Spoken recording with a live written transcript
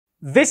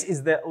This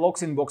is the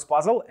Locks in Box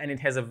puzzle, and it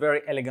has a very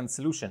elegant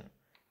solution.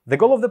 The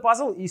goal of the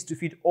puzzle is to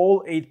fit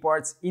all 8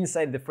 parts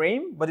inside the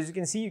frame, but as you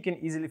can see, you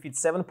can easily fit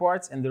 7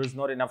 parts and there is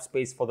not enough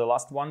space for the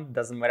last one,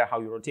 doesn't matter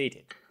how you rotate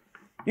it.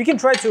 You can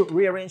try to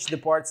rearrange the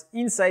parts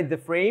inside the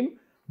frame,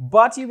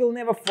 but you will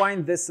never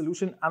find this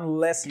solution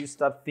unless you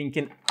start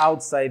thinking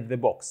outside the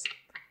box.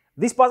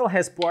 This puzzle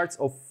has parts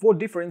of 4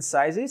 different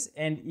sizes,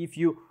 and if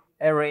you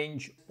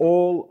arrange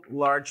all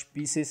large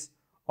pieces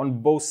on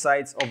both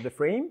sides of the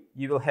frame,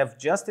 you will have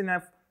just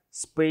enough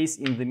space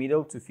in the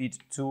middle to fit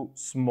 2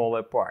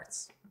 smaller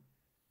parts.